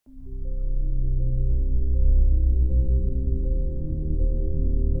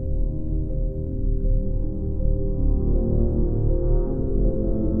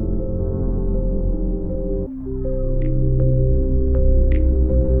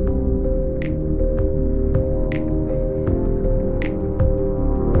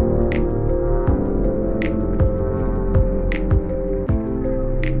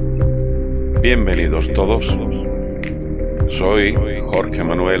Bienvenidos todos. Soy Jorge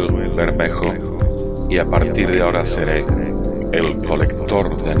Manuel Bermejo y a partir de ahora seré el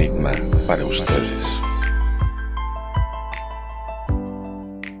colector de enigmas para ustedes.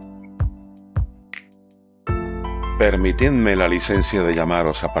 Permitidme la licencia de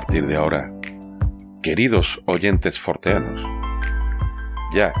llamaros a partir de ahora, queridos oyentes forteanos,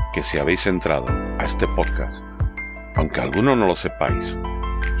 ya que si habéis entrado a este podcast, aunque algunos no lo sepáis,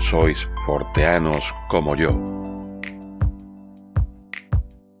 sois forteanos como yo.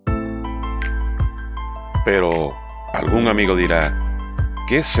 Pero algún amigo dirá,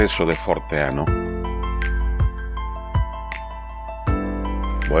 ¿qué es eso de forteano?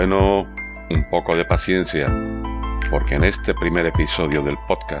 Bueno, un poco de paciencia, porque en este primer episodio del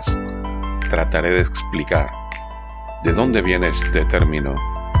podcast trataré de explicar de dónde viene este término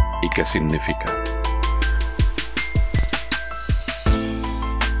y qué significa.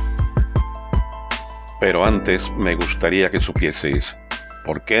 Pero antes me gustaría que supieseis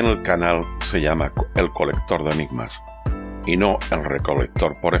por qué en el canal se llama el colector de enigmas y no el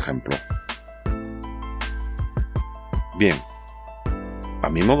recolector, por ejemplo. Bien, a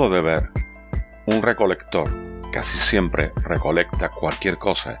mi modo de ver, un recolector casi siempre recolecta cualquier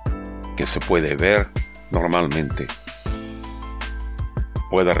cosa que se puede ver normalmente.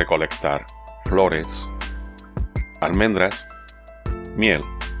 Puede recolectar flores, almendras, miel,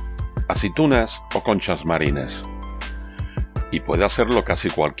 aceitunas o conchas marinas, y puede hacerlo casi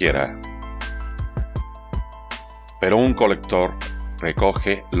cualquiera. Pero un colector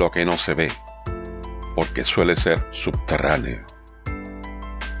recoge lo que no se ve, porque suele ser subterráneo.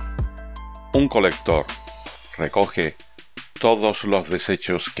 Un colector recoge todos los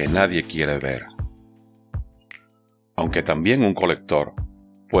desechos que nadie quiere ver, aunque también un colector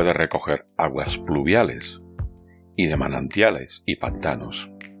puede recoger aguas pluviales y de manantiales y pantanos.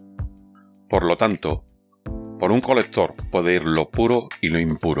 Por lo tanto, por un colector puede ir lo puro y lo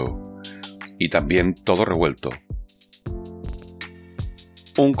impuro, y también todo revuelto.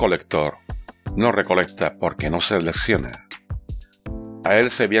 Un colector no recolecta porque no selecciona. A él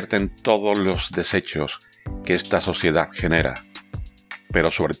se vierten todos los desechos que esta sociedad genera, pero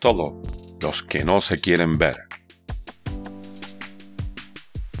sobre todo los que no se quieren ver.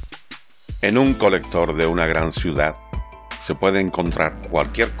 En un colector de una gran ciudad se puede encontrar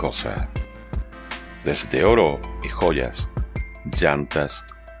cualquier cosa, desde oro y joyas, llantas,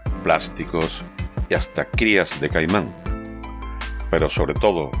 plásticos y hasta crías de caimán, pero sobre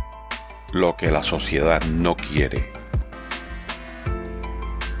todo lo que la sociedad no quiere.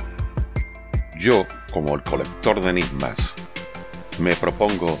 Yo, como el colector de enigmas, me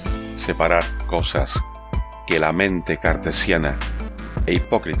propongo separar cosas que la mente cartesiana e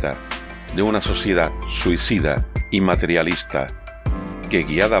hipócrita de una sociedad suicida y materialista que,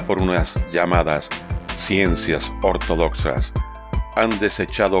 guiada por unas llamadas ciencias ortodoxas, han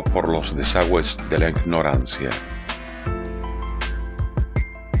desechado por los desagües de la ignorancia.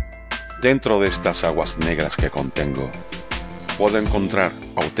 Dentro de estas aguas negras que contengo, puedo encontrar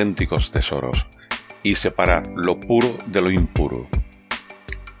auténticos tesoros y separar lo puro de lo impuro.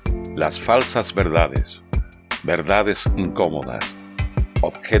 Las falsas verdades, verdades incómodas,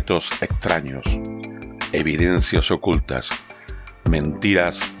 objetos extraños, evidencias ocultas,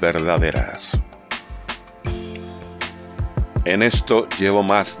 mentiras verdaderas. En esto llevo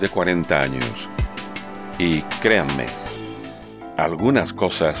más de 40 años y créanme, algunas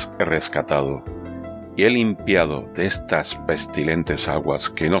cosas he rescatado y he limpiado de estas pestilentes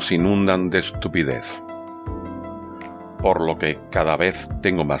aguas que nos inundan de estupidez. Por lo que cada vez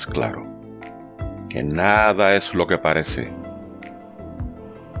tengo más claro que nada es lo que parece.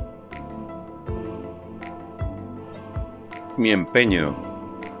 Mi empeño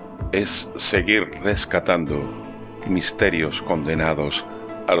es seguir rescatando misterios condenados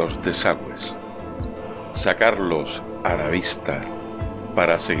a los desagües, sacarlos a la vista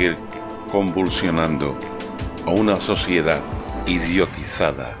para seguir convulsionando a una sociedad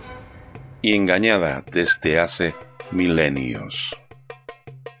idiotizada y engañada desde hace milenios.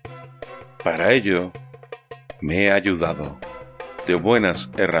 Para ello, me he ayudado de buenas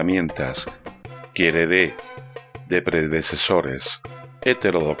herramientas que heredé de predecesores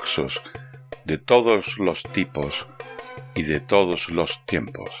heterodoxos de todos los tipos y de todos los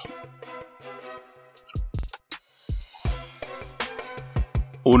tiempos.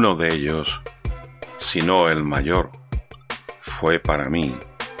 Uno de ellos, si no el mayor, fue para mí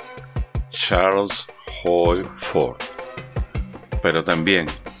Charles Hoy Ford, pero también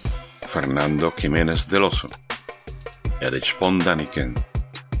Fernando Jiménez del Oso, Erich von Däniken,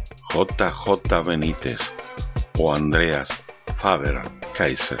 J.J. Benítez o Andreas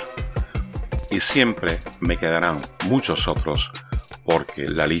Faber-Kaiser, Y siempre me quedarán muchos otros, porque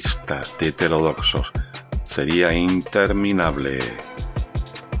la lista de heterodoxos sería interminable.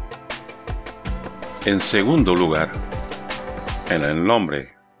 En segundo lugar, en el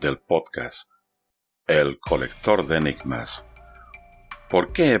nombre del podcast, el Colector de Enigmas.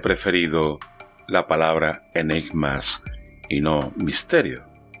 ¿Por qué he preferido la palabra enigmas y no misterio?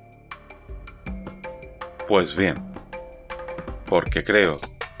 Pues bien, porque creo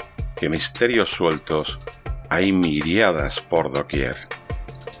que misterios sueltos hay miriadas por doquier.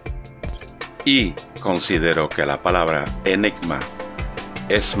 Y considero que la palabra enigma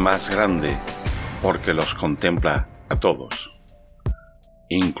es más grande porque los contempla a todos,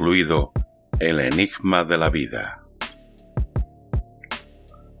 incluido el enigma de la vida.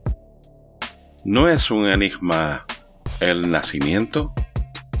 ¿No es un enigma el nacimiento?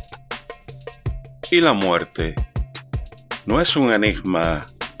 ¿Y la muerte? ¿No es un enigma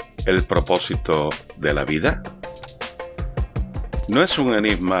el propósito de la vida? ¿No es un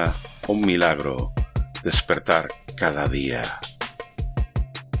enigma un milagro despertar cada día?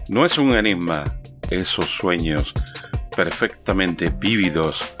 ¿No es un enigma esos sueños perfectamente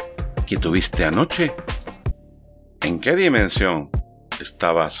vívidos que tuviste anoche? ¿En qué dimensión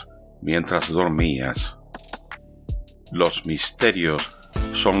estabas mientras dormías? Los misterios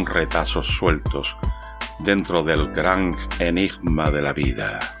son retazos sueltos dentro del gran enigma de la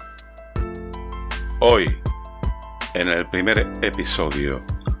vida. Hoy, en el primer episodio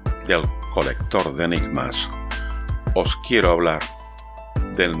del Colector de Enigmas, os quiero hablar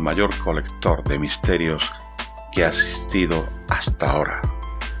del mayor colector de misterios que ha existido hasta ahora.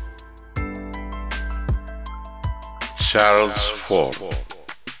 Charles Fort,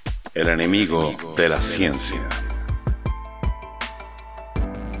 el enemigo de la ciencia.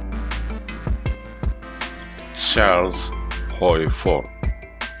 Charles Hoy Fort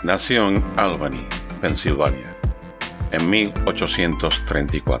nació en Albany, Pensilvania, en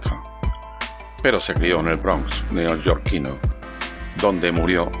 1834, pero se crió en el Bronx neoyorquino, donde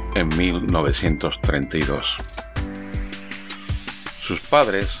murió en 1932. Sus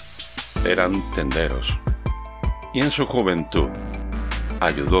padres eran tenderos y en su juventud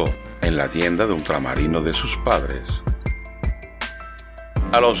ayudó en la tienda de ultramarino de sus padres.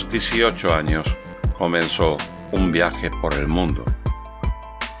 A los 18 años comenzó un viaje por el mundo: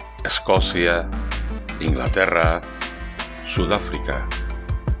 Escocia, Inglaterra, Sudáfrica.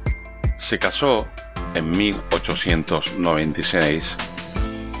 Se casó en 1896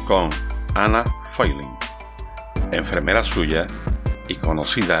 con Anna Feiling, enfermera suya y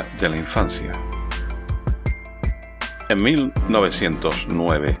conocida de la infancia. En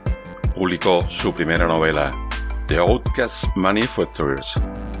 1909 publicó su primera novela, The Outcast Manufacturers.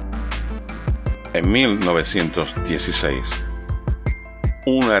 En 1916,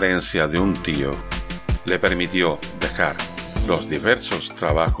 una herencia de un tío le permitió dejar los diversos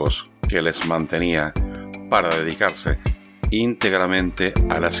trabajos que les mantenía para dedicarse íntegramente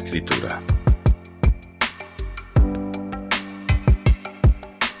a la escritura.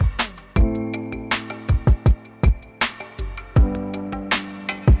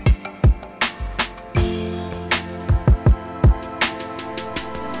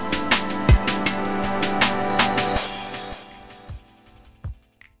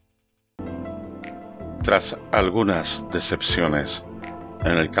 Tras algunas decepciones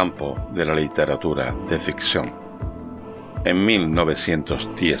en el campo de la literatura de ficción, en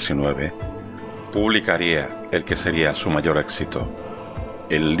 1919 publicaría el que sería su mayor éxito,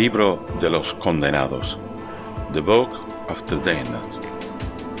 El libro de los condenados, The Book of the Damned,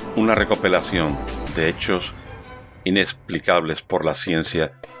 una recopilación de hechos inexplicables por la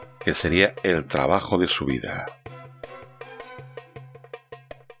ciencia que sería el trabajo de su vida.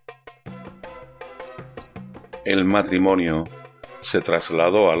 El matrimonio se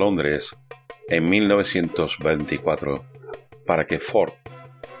trasladó a Londres en 1924 para que Fort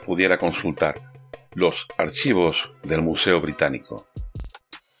pudiera consultar los archivos del Museo Británico,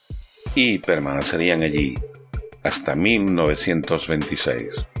 y permanecerían allí hasta 1926.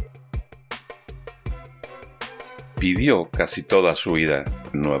 Vivió casi toda su vida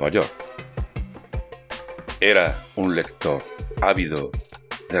en Nueva York. Era un lector ávido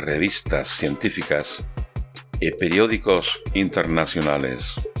de revistas científicas y periódicos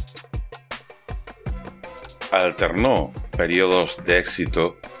internacionales. Alternó periodos de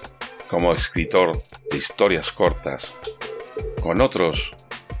éxito como escritor de historias cortas con otros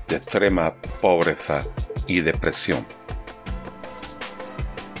de extrema pobreza y depresión.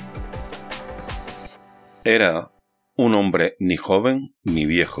 Era un hombre ni joven ni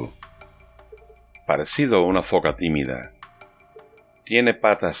viejo, parecido a una foca tímida, Tiene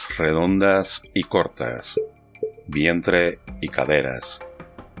patas redondas y cortas, vientre y caderas,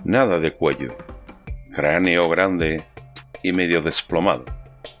 nada de cuello, cráneo grande y medio desplomado,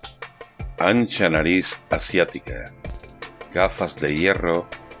 ancha nariz asiática, gafas de hierro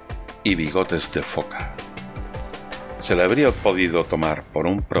y bigotes de foca. Se le habría podido tomar por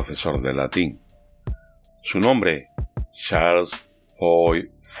un profesor de latín. Su nombre, Charles Hoy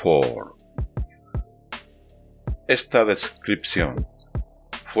Ford. Esta descripción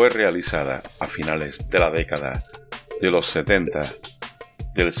fue realizada a finales de la década de los 70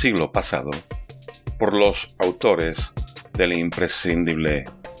 del siglo pasado por los autores del imprescindible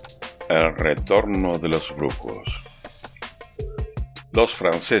El retorno de los brujos. Los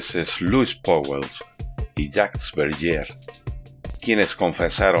franceses Louis Powell y Jacques Bergier, quienes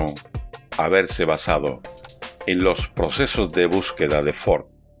confesaron haberse basado en los procesos de búsqueda de Ford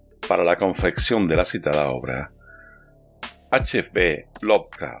para la confección de la citada obra. H.P.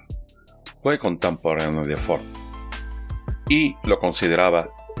 Lovecraft fue contemporáneo de Ford y lo consideraba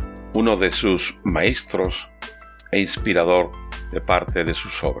uno de sus maestros e inspirador de parte de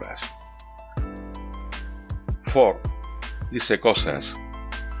sus obras. Ford dice cosas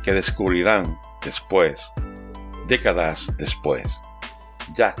que descubrirán después, décadas después,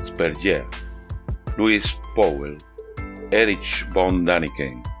 Jacques Bergier, Louis Powell, Erich von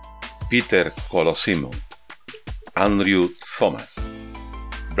Däniken, Peter Colosimo, Andrew Thomas,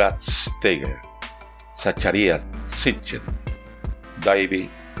 Brad Steiger, Zacharias Sitchin, David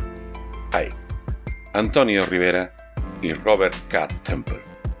Icke, Antonio Rivera y Robert K. Temple.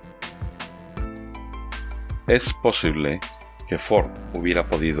 Es posible que Ford hubiera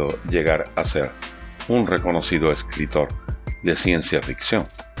podido llegar a ser un reconocido escritor de ciencia ficción.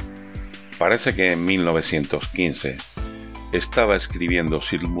 Parece que en 1915 estaba escribiendo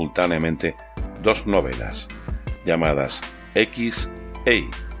simultáneamente dos novelas llamadas X e Y.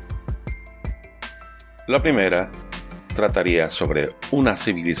 La primera trataría sobre una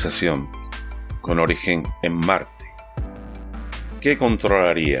civilización con origen en Marte que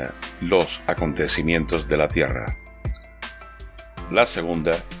controlaría los acontecimientos de la Tierra. La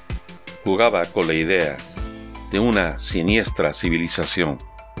segunda jugaba con la idea de una siniestra civilización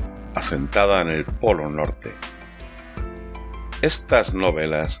asentada en el Polo Norte. Estas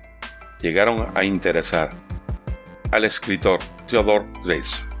novelas llegaron a interesar al escritor Theodore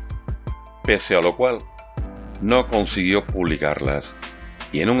Dreiser, pese a lo cual no consiguió publicarlas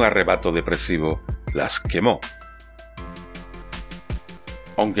y en un arrebato depresivo las quemó.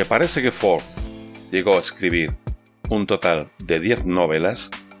 Aunque parece que Ford llegó a escribir un total de 10 novelas,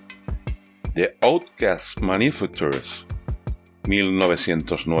 The Outcast Manufacturers,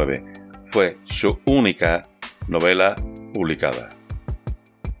 1909, fue su única novela publicada.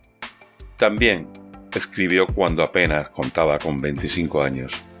 También escribió cuando apenas contaba con 25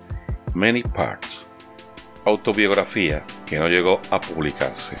 años, Many Parts, autobiografía que no llegó a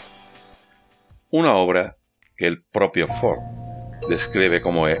publicarse. Una obra que el propio Ford describe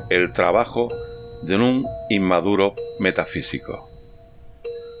como el trabajo de un inmaduro metafísico.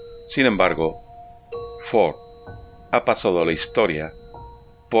 Sin embargo, Ford ha pasado a la historia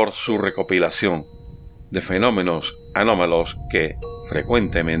por su recopilación de fenómenos anómalos que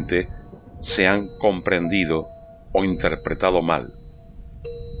frecuentemente se han comprendido o interpretado mal.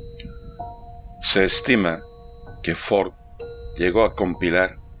 Se estima que Ford llegó a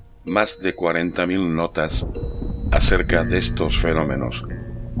compilar más de 40.000 notas acerca de estos fenómenos,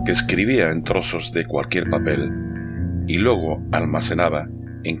 que escribía en trozos de cualquier papel y luego almacenaba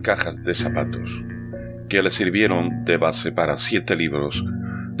en cajas de zapatos, que le sirvieron de base para 7 libros,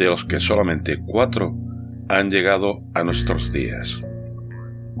 de los que solamente 4 han llegado a nuestros días.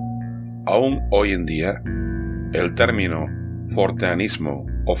 Aún hoy en día, el término forteanismo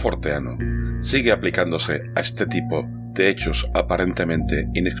o forteano sigue aplicándose a este tipo de hechos aparentemente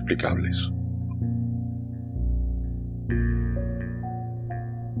inexplicables.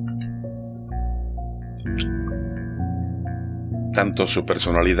 Tanto su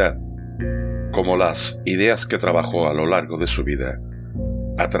personalidad como las ideas que trabajó a lo largo de su vida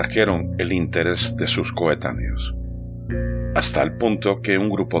atrajeron el interés de sus coetáneos, hasta el punto que un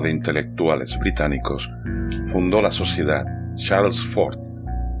grupo de intelectuales británicos fundó la sociedad Charles Ford,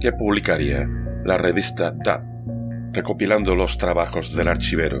 que publicaría la revista Dab, recopilando los trabajos del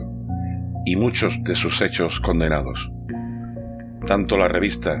archivero y muchos de sus hechos condenados. Tanto la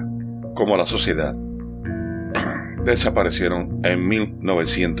revista como la sociedad desaparecieron en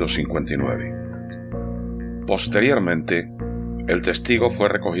 1959. Posteriormente, el testigo fue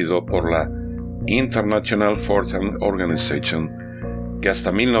recogido por la International Fortean Organization, que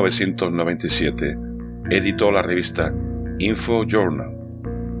hasta 1997 editó la revista Info Journal.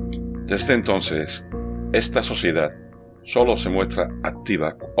 Desde entonces, esta sociedad solo se muestra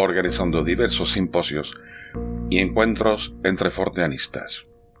activa organizando diversos simposios y encuentros entre forteanistas.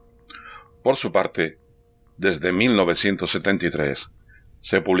 Por su parte, desde 1973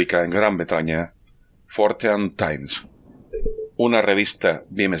 se publica en Gran Bretaña Fortean Times, una revista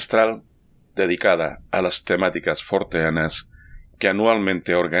bimestral dedicada a las temáticas forteanas que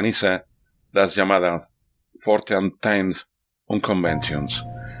anualmente organiza las llamadas Fortean Times Conventions,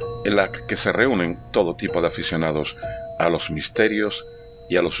 en la que se reúnen todo tipo de aficionados a los misterios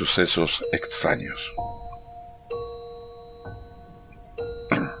y a los sucesos extraños.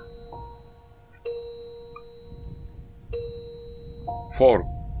 Ford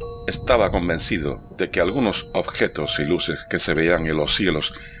estaba convencido de que algunos objetos y luces que se veían en los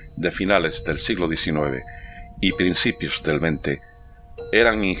cielos de finales del siglo XIX y principios del XX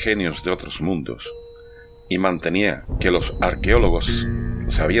eran ingenios de otros mundos, y mantenía que los arqueólogos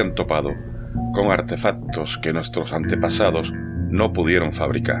se habían topado con artefactos que nuestros antepasados no pudieron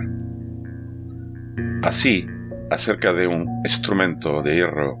fabricar. Así, acerca de un instrumento de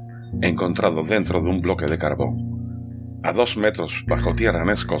hierro encontrado dentro de un bloque de carbón, a 2 metros bajo tierra en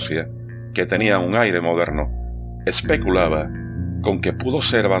Escocia, que tenía un aire moderno, especulaba con que pudo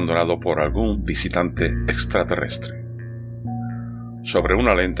ser abandonado por algún visitante extraterrestre. Sobre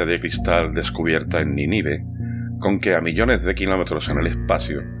una lente de cristal descubierta en Nínive, con que a millones de kilómetros en el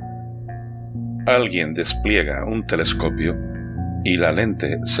espacio, alguien despliega un telescopio y la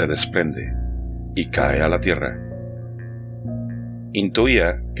lente se desprende y cae a la Tierra.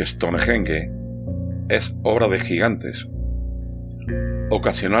 Intuía que Stonehenge es obra de gigantes,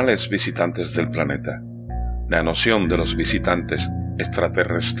 ocasionales visitantes del planeta. La noción de los visitantes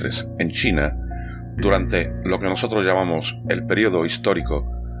extraterrestres en China durante lo que nosotros llamamos el periodo histórico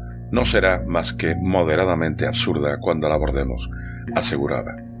no será más que moderadamente absurda cuando la abordemos,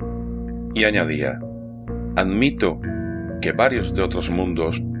 aseguraba. Y añadía: admito que varios de otros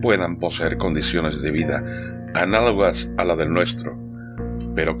mundos puedan poseer condiciones de vida análogas a la del nuestro,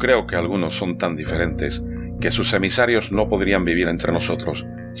 pero creo que algunos son tan diferentes que sus emisarios no podrían vivir entre nosotros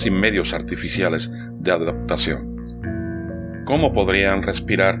sin medios artificiales de adaptación. ¿Cómo podrían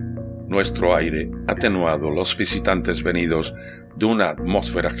respirar nuestro aire atenuado los visitantes venidos de una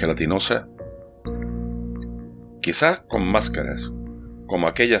atmósfera gelatinosa? Quizá con máscaras, como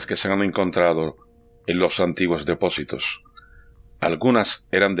aquellas que se han encontrado en los antiguos depósitos. Algunas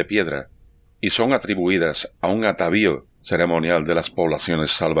eran de piedra y son atribuidas a un atavío ceremonial de las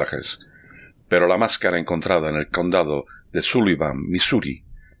poblaciones salvajes, pero la máscara encontrada en el condado de Sullivan, Missouri,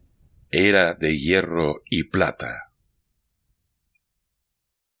 era de hierro y plata.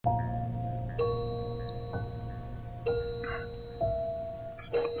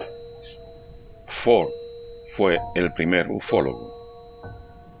 Ford fue el primer ufólogo,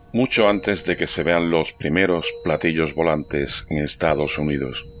 mucho antes de que se vean los primeros platillos volantes en Estados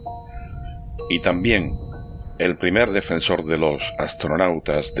Unidos, y también el primer defensor de los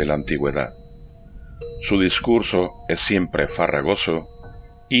astronautas de la antigüedad. Su discurso es siempre farragoso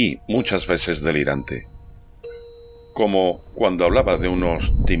y muchas veces delirante, como cuando hablaba de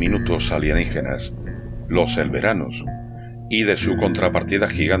unos diminutos alienígenas, los elveranos, y de su contrapartida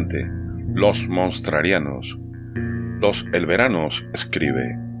gigante, los monstrarianos. Los elveranos,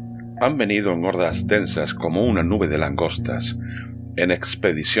 escribe, han venido en hordas densas como una nube de langostas, en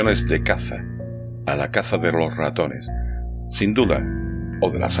expediciones de caza, a la caza de los ratones, sin duda,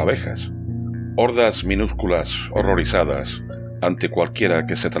 o de las abejas. Hordas minúsculas, horrorizadas, ante cualquiera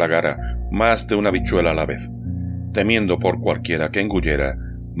que se tragara más de una habichuela a la vez, temiendo por cualquiera que engullera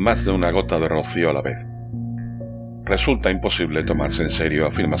más de una gota de rocío a la vez. Resulta imposible tomarse en serio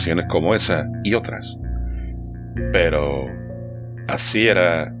afirmaciones como esa y otras. Pero así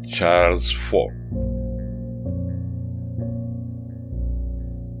era Charles Ford.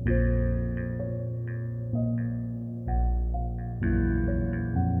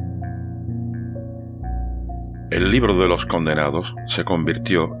 El libro de los condenados se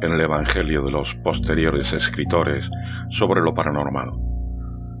convirtió en el evangelio de los posteriores escritores sobre lo paranormal.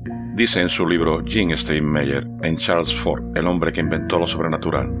 Dice en su libro Gene Steinmeyer en Charles Ford, el hombre que inventó lo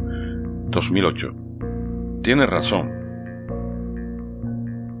sobrenatural, 2008. Tiene razón.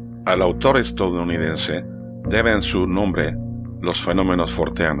 Al autor estadounidense deben su nombre los fenómenos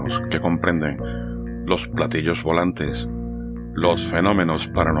forteanos, que comprenden los platillos volantes, los fenómenos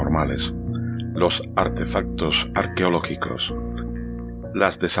paranormales, los artefactos arqueológicos,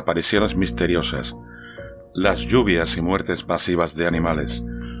 las desapariciones misteriosas, las lluvias y muertes masivas de animales,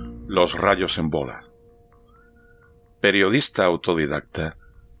 los rayos en bola. Periodista autodidacta,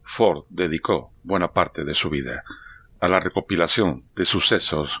 Ford dedicó buena parte de su vida a la recopilación de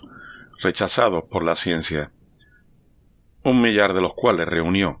sucesos rechazados por la ciencia, 1 millar de los cuales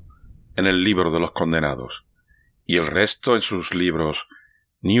reunió en el libro de los condenados, y el resto en sus libros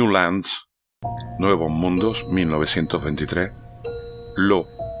New Lands, Nuevos Mundos, 1923, Lo,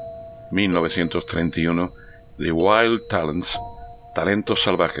 1931, The Wild Talents, Talentos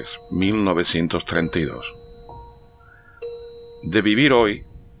Salvajes, 1932. De vivir hoy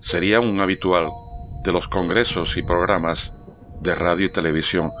sería un habitual de los congresos y programas de radio y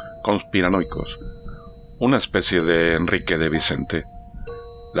televisión conspiranoicos, una especie de Enrique de Vicente.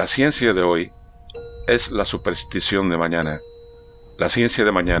 La ciencia de hoy es la superstición de mañana. La ciencia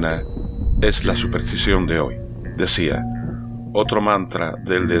de mañana es la superstición de hoy, decía otro mantra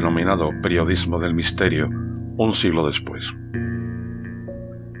del denominado periodismo del misterio un siglo después.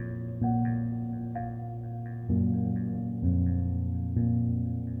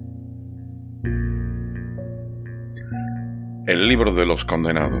 El libro de los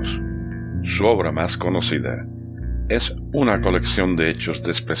condenados, su obra más conocida, es una colección de hechos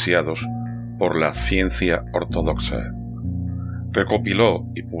despreciados por la ciencia ortodoxa. Recopiló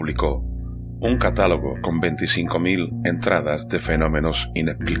y publicó un catálogo con 25.000 entradas de fenómenos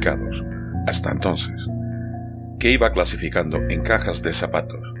inexplicados, hasta entonces, que iba clasificando en cajas de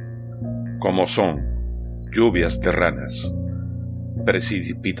zapatos, como son lluvias de ranas,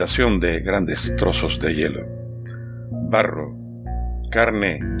 precipitación de grandes trozos de hielo, barro,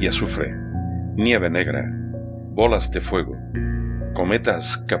 carne y azufre, nieve negra, bolas de fuego,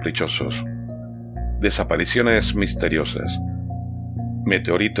 cometas caprichosos, desapariciones misteriosas,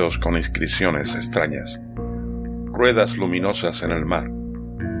 meteoritos con inscripciones extrañas, ruedas luminosas en el mar,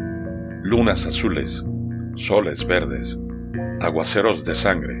 lunas azules, soles verdes, aguaceros de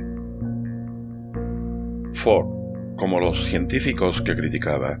sangre. Ford, como los científicos que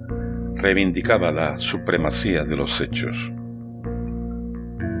criticaba, reivindicaba la supremacía de los hechos.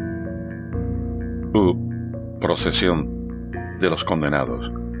 Procesión de los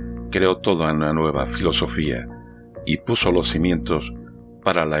condenados, creó toda una nueva filosofía y puso los cimientos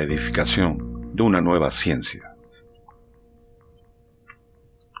para la edificación de una nueva ciencia.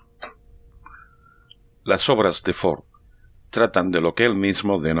 Las obras de Ford tratan de lo que él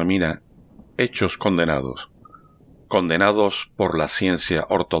mismo denomina hechos condenados, condenados por la ciencia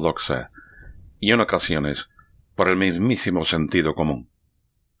ortodoxa y en ocasiones por el mismísimo sentido común.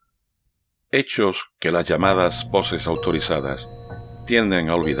 Hechos que las llamadas voces autorizadas tienden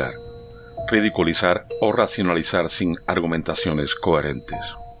a olvidar, ridiculizar o racionalizar sin argumentaciones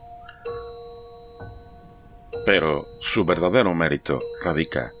coherentes. Pero su verdadero mérito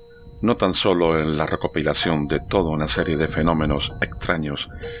radica no tan solo en la recopilación de toda una serie de fenómenos extraños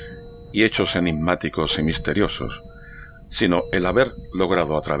y hechos enigmáticos y misteriosos, sino el haber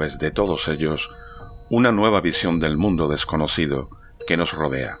logrado a través de todos ellos una nueva visión del mundo desconocido que nos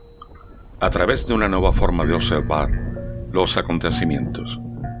rodea, a través de una nueva forma de observar los acontecimientos,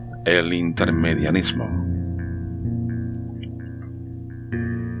 el intermedianismo.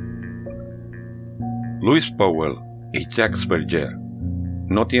 Louis Powell y Jacques Berger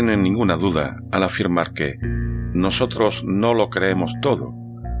no tienen ninguna duda al afirmar que nosotros no lo creemos todo,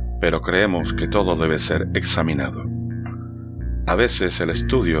 pero creemos que todo debe ser examinado. A veces el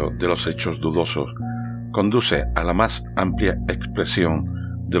estudio de los hechos dudosos conduce a la más amplia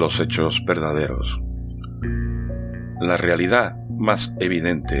expresión de los hechos verdaderos. La realidad más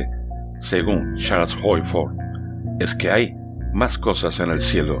evidente, según Charles Hoyford, es que hay más cosas en el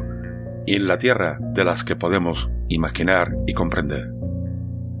cielo y en la tierra de las que podemos imaginar y comprender.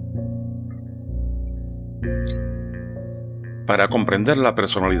 Para comprender la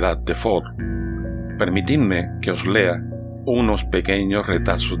personalidad de Ford, permitidme que os lea unos pequeños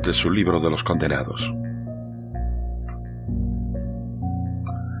retazos de su libro de los condenados.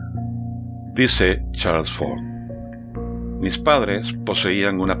 Dice Charles Ford: mis padres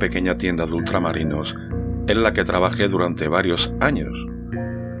poseían una pequeña tienda de ultramarinos en la que trabajé durante varios años,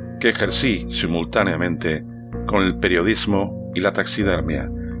 que ejercí simultáneamente con el periodismo y la taxidermia,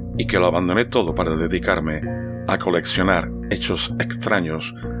 y que lo abandoné todo para dedicarme a coleccionar hechos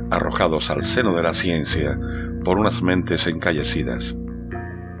extraños arrojados al seno de la ciencia por unas mentes encallecidas.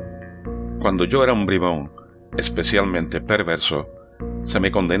 Cuando yo era un bribón especialmente perverso, se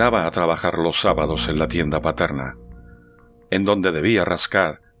me condenaba a trabajar los sábados en la tienda paterna, en donde debía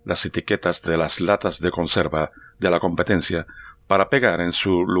rascar las etiquetas de las latas de conserva de la competencia para pegar en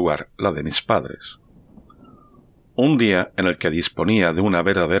su lugar la de mis padres. Un día en el que disponía de una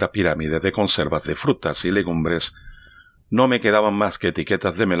verdadera pirámide de conservas de frutas y legumbres, no me quedaban más que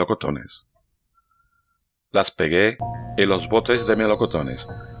etiquetas de melocotones. Las pegué en los botes de melocotones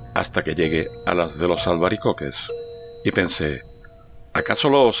hasta que llegué a las de los albaricoques, y pensé, ¿acaso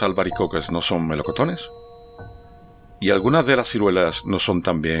los albaricoques no son melocotones? ¿Y algunas de las ciruelas no son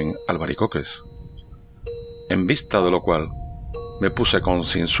también albaricoques? En vista de lo cual, me puse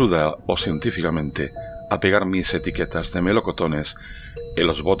concienzuda o científicamente a pegar mis etiquetas de melocotones en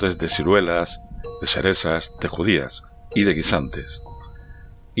los botes de ciruelas, de cerezas, de judías y de guisantes.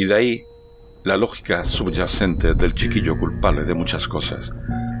 Y de ahí la lógica subyacente del chiquillo culpable de muchas cosas,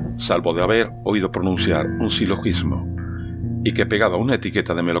 salvo de haber oído pronunciar un silogismo, y que pegaba una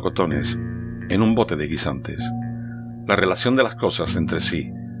etiqueta de melocotones en un bote de guisantes. La relación de las cosas entre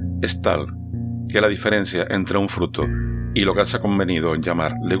sí es tal que la diferencia entre un fruto y lo que se ha convenido en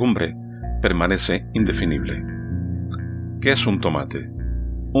llamar legumbre permanece indefinible. ¿Qué es un tomate?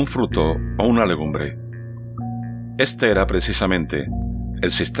 ¿Un fruto o una legumbre? Este era precisamente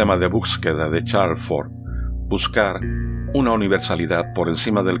el sistema de búsqueda de Charles Fort, buscar una universalidad por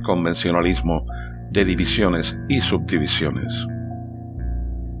encima del convencionalismo de divisiones y subdivisiones.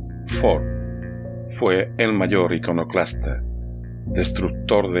 Fort fue el mayor iconoclasta,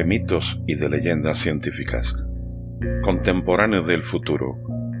 destructor de mitos y de leyendas científicas, contemporáneo del futuro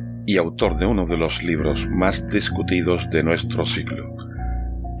y autor de uno de los libros más discutidos de nuestro siglo,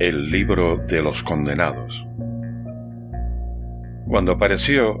 el libro de los condenados. Cuando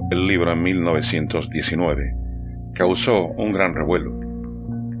apareció el libro en 1919, causó un gran revuelo,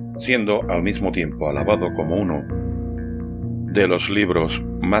 siendo al mismo tiempo alabado como uno de los libros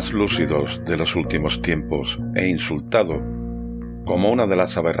más lúcidos de los últimos tiempos e insultado como una de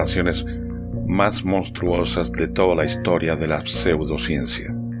las aberraciones más monstruosas de toda la historia de la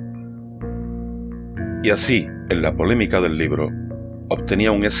pseudociencia. Y así, en la polémica del libro,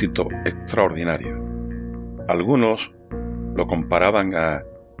 obtenía un éxito extraordinario. Algunos lo comparaban a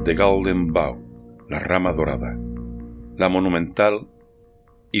The Golden Bough, la rama dorada, la monumental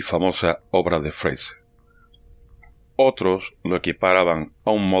y famosa obra de Fraser. Otros lo equiparaban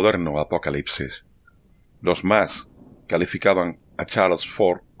a un moderno apocalipsis. Los más calificaban a Charles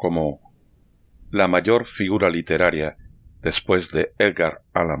Fort como la mayor figura literaria después de Edgar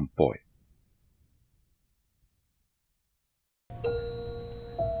Allan Poe.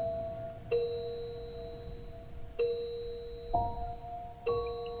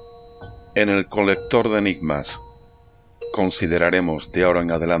 En el Colector de Enigmas consideraremos de ahora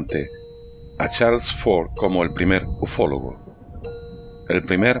en adelante a Charles Fort como el primer ufólogo, el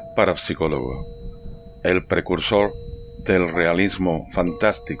primer parapsicólogo, el precursor del realismo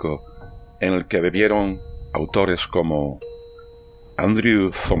fantástico en el que bebieron autores como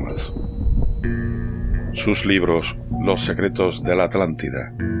Andrew Thomas. Sus libros Los secretos de la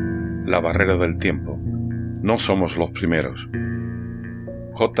Atlántida, La barrera del tiempo, no somos los primeros.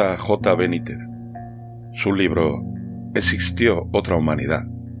 J. Benítez. Su libro Existió otra humanidad.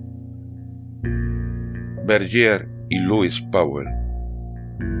 Bergier y Louis Powell.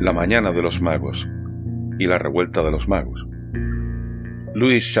 La mañana de los magos y la revuelta de los magos.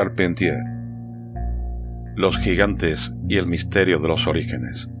 Louis Charpentier. Los gigantes y el misterio de los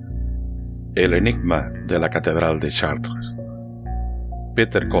orígenes. El enigma de la catedral de Chartres.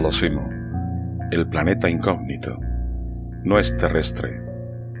 Peter Colosimo. El planeta incógnito. No es terrestre.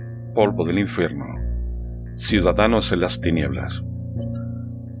 Polvo del infierno. Ciudadanos en las tinieblas.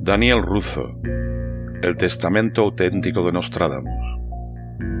 Daniel Russo. El testamento auténtico de Nostradamus.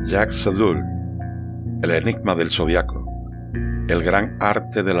 Jacques Sadoul. El enigma del zodiaco. El gran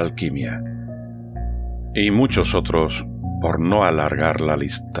arte de la alquimia. Y muchos otros, por no alargar la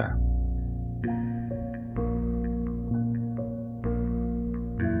lista.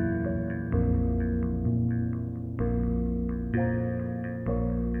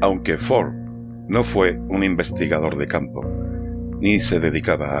 Aunque Fort no fue un investigador de campo, ni se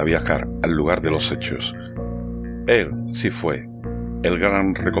dedicaba a viajar al lugar de los hechos, él sí fue el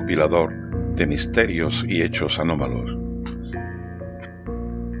gran recopilador de misterios y hechos anómalos.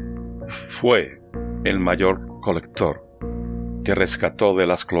 Fue el mayor colector que rescató de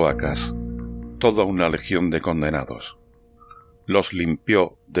las cloacas toda una legión de condenados, los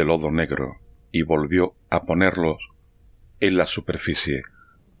limpió de lodo negro y volvió a ponerlos en la superficie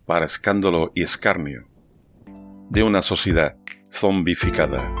para escándalo y escarnio de una sociedad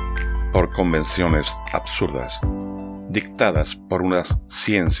zombificada por convenciones absurdas, dictadas por unas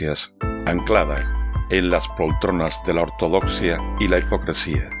ciencias ancladas en las poltronas de la ortodoxia y la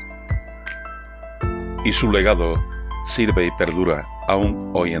hipocresía. Y su legado sirve y perdura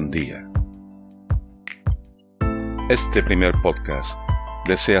aún hoy en día. Este primer podcast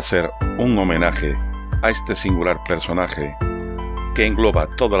desea ser un homenaje a este singular personaje que engloba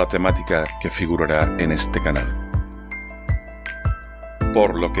toda la temática que figurará en este canal.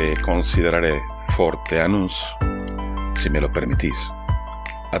 Por lo que consideraré Forteanus si me lo permitís.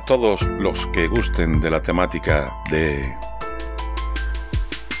 A todos los que gusten de la temática de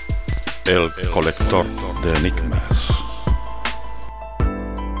el colector de enigmas.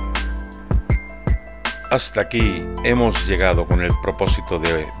 Hasta aquí hemos llegado con el propósito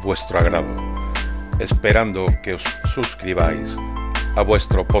de vuestro agrado, esperando que os suscribáis a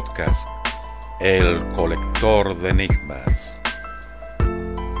vuestro podcast, el colector de enigmas.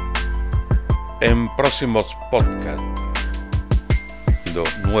 En próximos podcasts,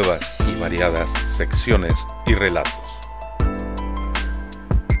 nuevas y variadas secciones y relatos.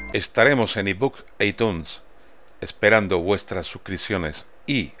 Estaremos en ebook e iTunes, esperando vuestras suscripciones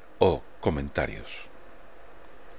y o comentarios.